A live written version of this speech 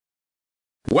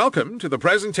Welcome to the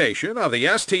presentation of the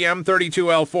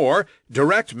STM32L4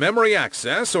 Direct Memory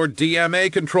Access or DMA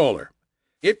controller.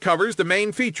 It covers the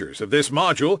main features of this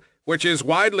module, which is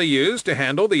widely used to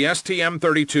handle the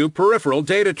STM32 peripheral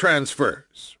data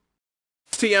transfers.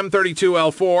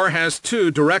 STM32L4 has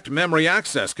two direct memory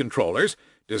access controllers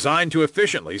designed to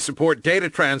efficiently support data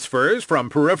transfers from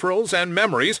peripherals and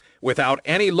memories without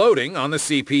any loading on the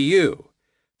CPU.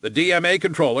 The DMA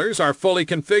controllers are fully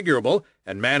configurable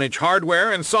and manage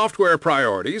hardware and software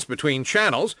priorities between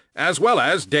channels as well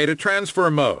as data transfer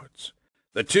modes.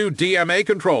 The two DMA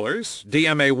controllers,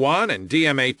 DMA1 and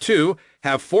DMA2,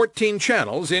 have 14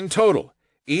 channels in total,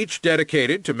 each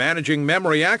dedicated to managing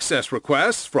memory access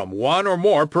requests from one or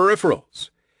more peripherals.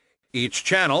 Each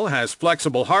channel has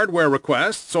flexible hardware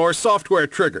requests or software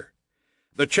trigger.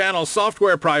 The channel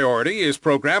software priority is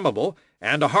programmable,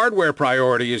 and a hardware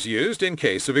priority is used in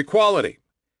case of equality.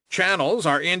 Channels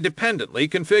are independently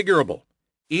configurable.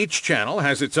 Each channel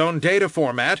has its own data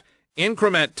format,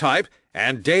 increment type,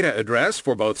 and data address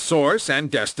for both source and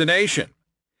destination.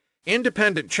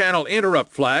 Independent channel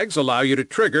interrupt flags allow you to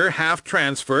trigger half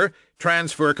transfer,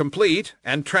 transfer complete,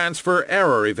 and transfer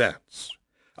error events.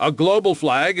 A global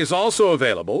flag is also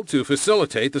available to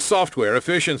facilitate the software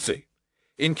efficiency.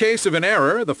 In case of an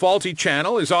error, the faulty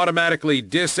channel is automatically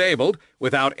disabled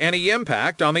without any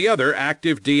impact on the other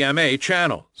active DMA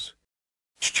channels.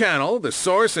 Each channel, the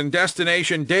source and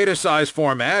destination data size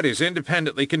format is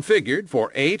independently configured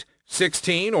for 8,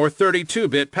 16, or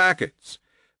 32-bit packets.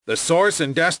 The source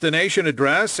and destination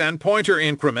address and pointer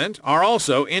increment are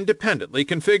also independently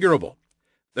configurable.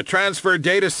 The transfer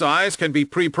data size can be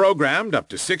pre-programmed up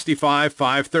to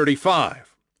 65,535.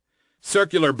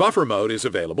 Circular buffer mode is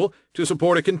available to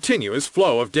support a continuous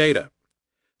flow of data.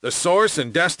 The source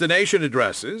and destination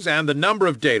addresses and the number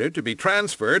of data to be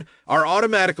transferred are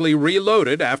automatically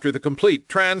reloaded after the complete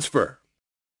transfer.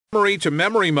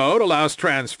 Memory-to-memory mode allows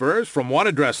transfers from one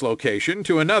address location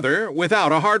to another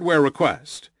without a hardware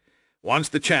request. Once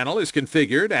the channel is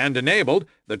configured and enabled,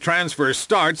 the transfer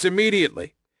starts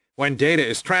immediately. When data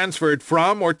is transferred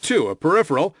from or to a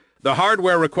peripheral, the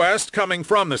hardware request coming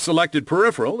from the selected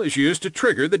peripheral is used to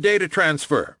trigger the data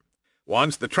transfer.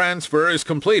 Once the transfer is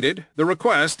completed, the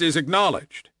request is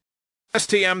acknowledged.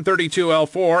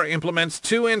 STM32L4 implements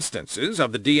two instances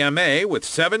of the DMA with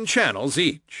 7 channels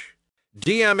each.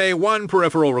 DMA1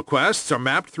 peripheral requests are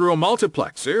mapped through a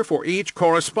multiplexer for each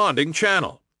corresponding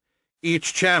channel.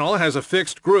 Each channel has a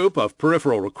fixed group of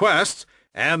peripheral requests,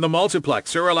 and the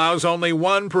multiplexer allows only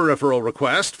one peripheral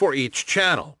request for each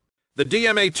channel. The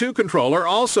DMA2 controller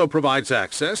also provides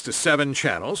access to 7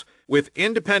 channels with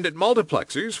independent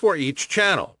multiplexers for each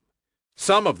channel.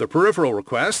 Some of the peripheral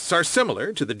requests are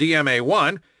similar to the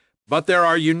DMA1, but there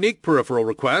are unique peripheral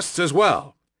requests as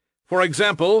well. For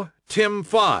example,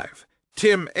 TIM5,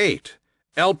 TIM8,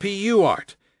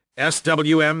 LPUART,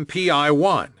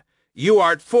 SWMPI1,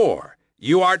 UART4,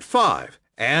 UART5,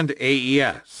 and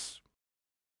AES.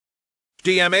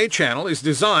 DMA channel is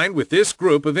designed with this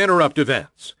group of interrupt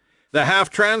events. The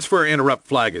half-transfer interrupt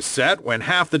flag is set when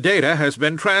half the data has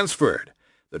been transferred.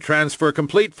 The transfer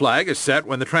complete flag is set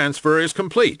when the transfer is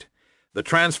complete. The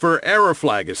transfer error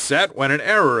flag is set when an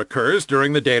error occurs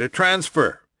during the data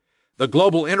transfer. The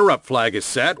global interrupt flag is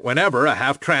set whenever a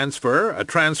half-transfer, a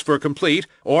transfer complete,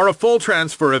 or a full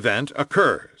transfer event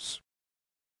occurs.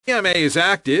 DMA is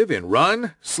active in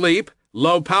run, sleep,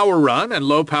 low-power run, and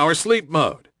low-power sleep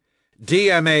mode.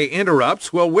 DMA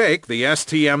interrupts will wake the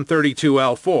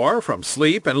STM32L4 from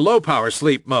sleep and low-power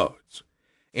sleep modes.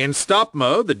 In stop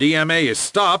mode, the DMA is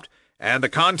stopped and the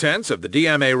contents of the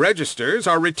DMA registers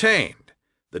are retained.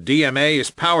 The DMA is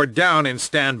powered down in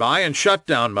standby and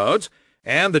shutdown modes,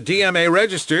 and the DMA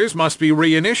registers must be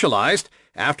reinitialized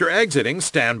after exiting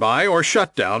standby or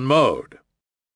shutdown mode.